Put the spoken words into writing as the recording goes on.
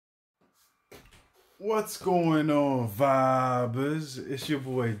What's going on, vibers? It's your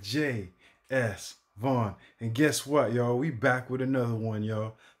boy J.S. Vaughn. And guess what, y'all? We back with another one,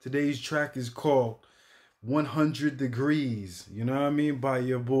 y'all. Today's track is called 100 Degrees. You know what I mean? By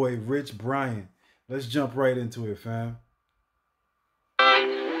your boy Rich Brian. Let's jump right into it, fam.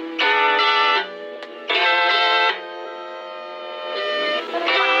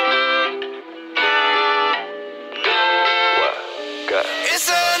 It's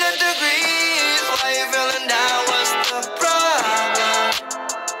 100 degrees. Why you feeling down? What's the problem?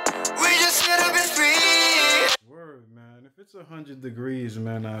 We just here to be free. Word, man. If it's 100 degrees,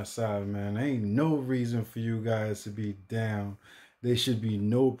 man, outside, man, ain't no reason for you guys to be down. There should be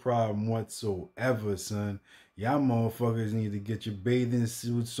no problem whatsoever, son. Y'all motherfuckers need to get your bathing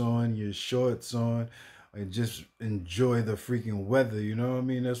suits on, your shorts on, and just enjoy the freaking weather. You know what I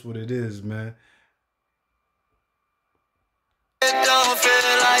mean? That's what it is, man. It don't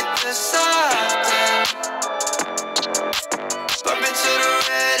feel like the sun. Bumpin to the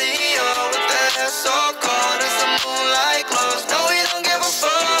radio with the hair so cold as the moonlight glows. No, we don't give a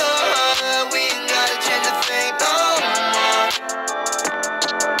fuck. We ain't gotta change a thing no more.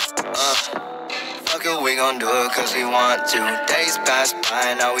 Fuck it, we gon' do it cause we want to. Days pass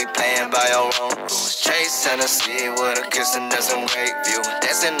by, now we playin by our own rules. Chase Hennessy with a kiss and there's some great view.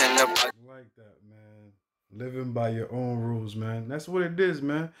 Dancing in the park. Like that, man. Living by your own rules, man. That's what it is,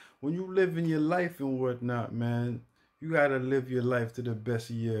 man. When you live in your life and whatnot, man, you gotta live your life to the best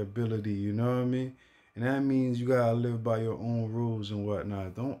of your ability, you know what I mean? And that means you gotta live by your own rules and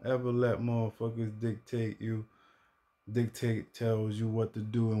whatnot. Don't ever let motherfuckers tells you what to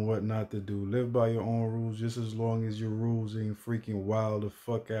do and what not to do. Live by your own rules just as long as your rules ain't freaking wild the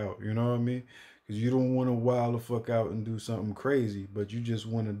fuck out, you know what I mean? Because you don't want to wild the fuck out and do something crazy, but you just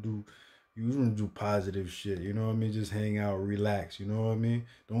want to do positive shit, you know what I mean? Just hang out, relax, you know what I mean?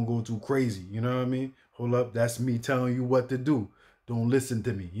 Don't go too crazy, you know what I mean? Hold up, that's me telling you what to do. Don't listen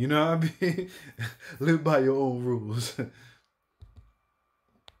to me, you know what I mean? Live by your own rules.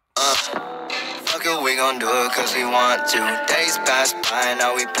 Fuck it, we gon' do it cause we want to. Days pass by,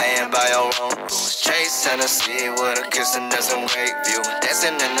 now we playin by our own rules. Chase Hennessy with a kiss and there's some great view.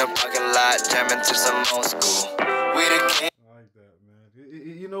 Dancing in the parking lot, jammin to some old school. We the king. I like that,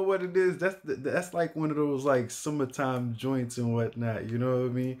 man. You know what it is? That's like one of those like summertime joints and whatnot. You know what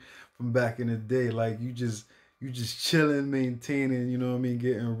I mean? From back in the day, like you just chilling, maintaining. You know what I mean?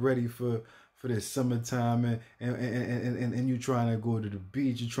 Getting ready for this summertime, and you trying to go to the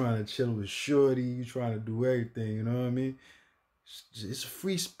beach. You trying to chill with shorty. You trying to do everything. You know what I mean? It's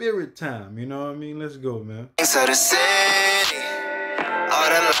free spirit time. You know what I mean? Let's go, man. So the city, all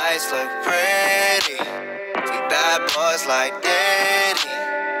the lights look pretty. We bad boys like Diddy.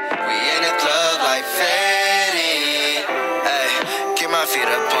 We in the club like Fetty. Hey, get my feet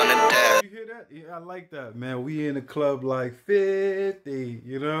up on the deck. You hear that? Yeah, I like that, man. We in the club like 50.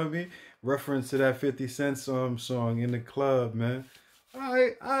 You know what I mean? Reference to that 50 Cent song In the Club, man.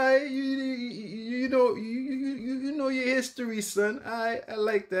 You know your history, son. I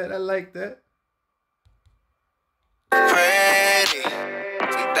like that. I like that. Pretty,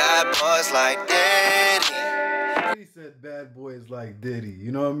 we bad boys like Diddy. He said bad boys like Diddy.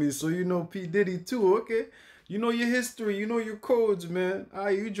 You know what I mean? So you know P. Diddy too, okay? You know your history, you know your codes, man.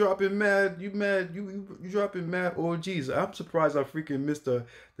 You dropping mad, you dropping mad OGs. I'm surprised I freaking missed the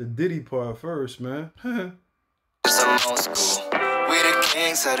Diddy part first, man. Some old school. We the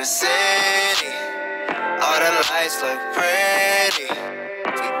kings of the city. All the lights look pretty.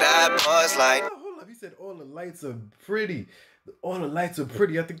 We bad boys like. Hold up, he said all the lights are pretty. All the lights are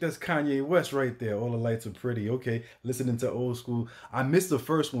pretty. I think that's Kanye West right there. All the lights are pretty. Okay, listening to old school. I missed the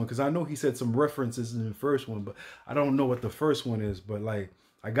first one because I know he said some references in the first one, but I don't know what the first one is. But like,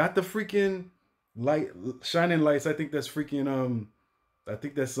 I got the freaking light, shining lights. I think that's freaking I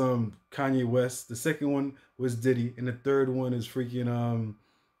think that's Kanye West. The second one was Diddy, and the third one is freaking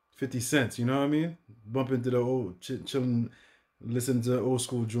 50 Cent. You know what I mean? Bump into the old chilling, listen to old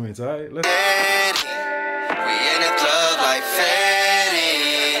school joints. All right, let's. We in the club like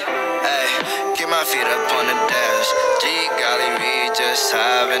Fetty. Hey, get my feet up on the dash. Golly, we just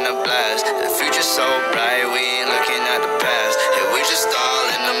having a blast. The future's so bright, we ain't looking at the past. And we just all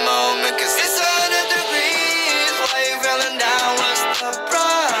in the moment, cause it's 100 degrees. Why you feeling down? What's the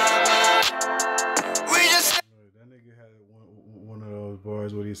problem? We just. That nigga had one of those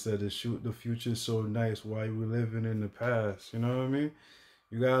bars where he said the future's so nice, why you living in the past? You know what I mean?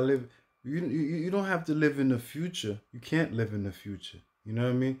 You gotta live. You don't have to live in the future. You can't live in the future. You know what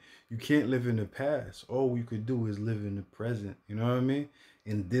I mean? You can't live in the past. All you could do is live in the present. You know what I mean?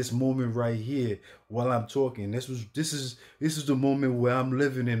 In this moment right here, while I'm talking, this is the moment where I'm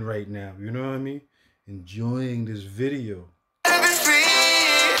living in right now. You know what I mean? enjoying this video.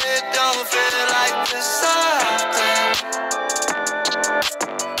 It don't feel like the sun.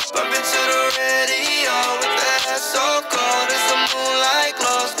 Bumpin to the radio with the air so cold as the moonlight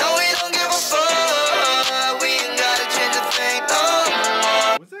glows. No, we don't give a fuck. We ain't gotta change a thing no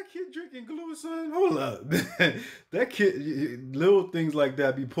more. Was that kid drinking glue, son? Hold up. That kid, little things like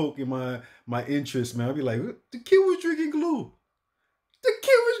that be poking my interest, man. I'll be like, the kid was drinking glue. The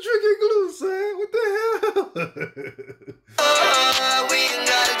kid was drinking glue, son. What the hell? We ain't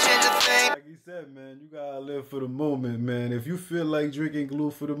gotta change a thing. Like he said, man, you gotta live for the moment, man. If you feel like drinking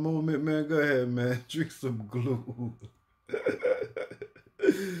glue for the moment, man, go ahead, man. Drink some glue.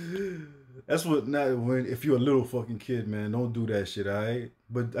 That's what, not when, if you're a little fucking kid, man, don't do that shit, all right?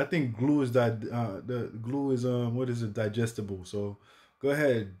 But I think glue is, the glue is, what is it, digestible. So go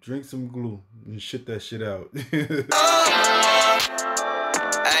ahead, drink some glue and shit that shit out.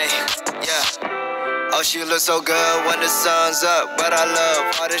 Hey, yeah. Oh, she looks so good when the sun's up, but I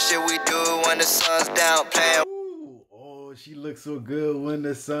love all the shit we do when the sun's down, playing. Ooh, oh, she looks so good when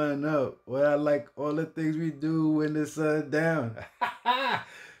the sun up. Well, I like all the things we do when the sun down.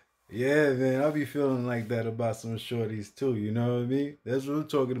 Yeah, man, I'll be feeling like that about some shorties too, you know what I mean? That's what I'm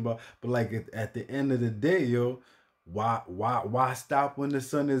talking about. But like at the end of the day, yo, why stop when the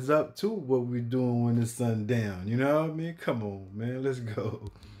sun is up too? What we doing when the sun down? You know what I mean? Come on, man, let's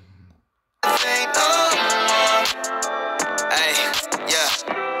go. Hey, yeah.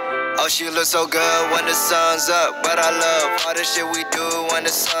 Oh, she looks so good when the sun's up, but I love all the shit we do when the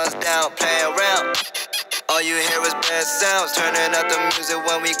sun's down, playing around. All you hear is bad sounds, turning up the music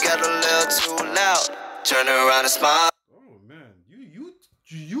when we get a little too loud. Turn around and smile. Oh man,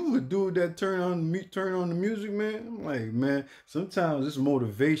 you a dude that turn on the music, man. I'm like, man, sometimes it's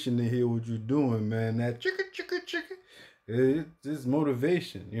motivation to hear what you're doing, man. That chicka. It's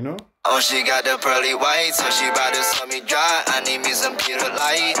motivation, you know? Oh, she got the pearly white, so she bout to sell me dry. I need me some Peter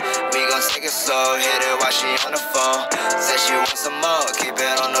Light. We gon' take it slow, hit it while she on the phone. Said she wants some more, keep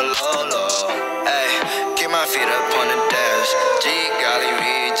it on the low. Hey, keep my feet up on the dash. Golly,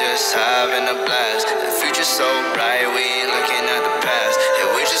 we just having a blast. The future's so bright, we ain't looking at the past.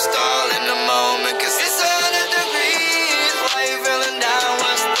 And we just all in the moment, cause it's 100 degrees. Why you feeling down?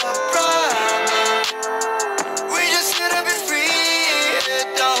 What's the problem? We just sit up and free. It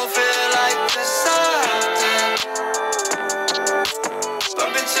don't feel like the sun.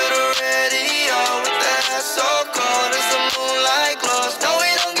 Bumpin to the radio with the air so cold as the moonlight glows. No, we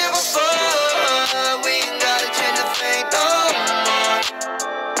don't give a fuck. We ain't gotta change a thing no more.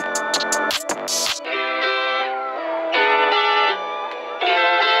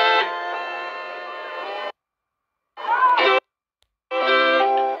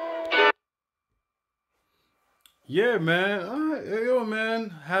 Yeah, man. All right, yo, man.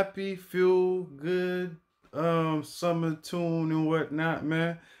 Happy, feel good, summer tune and whatnot,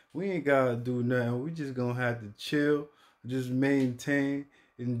 man. We ain't gotta do nothing. We just gonna have to chill, just maintain,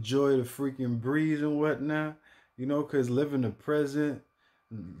 enjoy the freaking breeze and whatnot. You know, cause live in the present,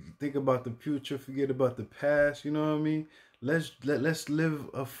 think about the future, forget about the past. You know what I mean? Let's live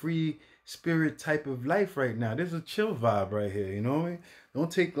a free spirit type of life right now. There's a chill vibe right here. You know what I mean? Don't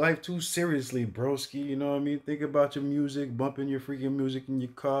take life too seriously, broski. You know what I mean? Think about your music, bumping your freaking music in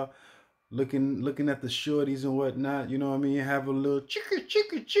your car, looking at the shorties and whatnot. You know what I mean? Have a little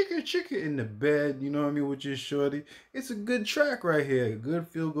chicka in the bed. You know what I mean? With your shorty. It's a good track right here. Good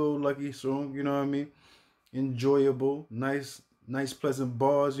feel-go-lucky song. You know what I mean? Enjoyable, nice, pleasant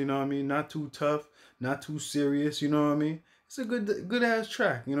bars. You know what I mean? Not too tough, not too serious. You know what I mean? It's a good ass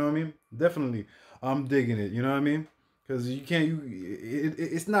track. You know what I mean? Definitely, I'm digging it. You know what I mean? Because you can't,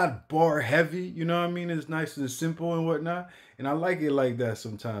 it's not bar heavy, you know what I mean? It's nice and simple and whatnot. And I like it like that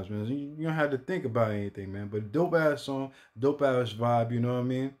sometimes, man. You don't have to think about anything, man. But dope ass song, dope ass vibe, you know what I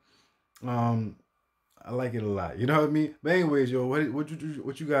mean? I like it a lot, you know what I mean? But anyways, yo,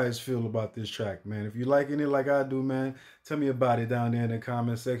 what you guys feel about this track, man? If you liking it like I do, man, tell me about it down there in the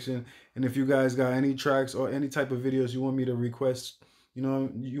comment section. And if you guys got any tracks or any type of videos you want me to request, you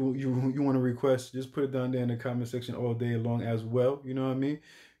know, you want to request, just put it down there in the comment section all day long as well. You know what I mean?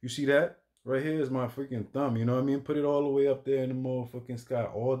 You see that? Right here is my freaking thumb. You know what I mean? Put it all the way up there in the motherfucking sky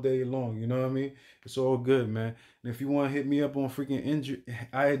all day long. You know what I mean? It's all good, man. And if you want to hit me up on freaking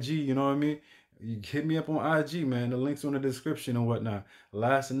IG, you know what I mean? You hit me up on IG, man. The link's on the description and whatnot.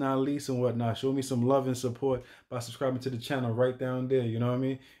 Last and not least and whatnot. Show me some love and support by subscribing to the channel right down there. You know what I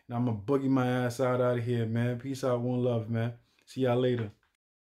mean? And I'm going to boogie my ass out of here, man. Peace out. One love, man. See y'all later.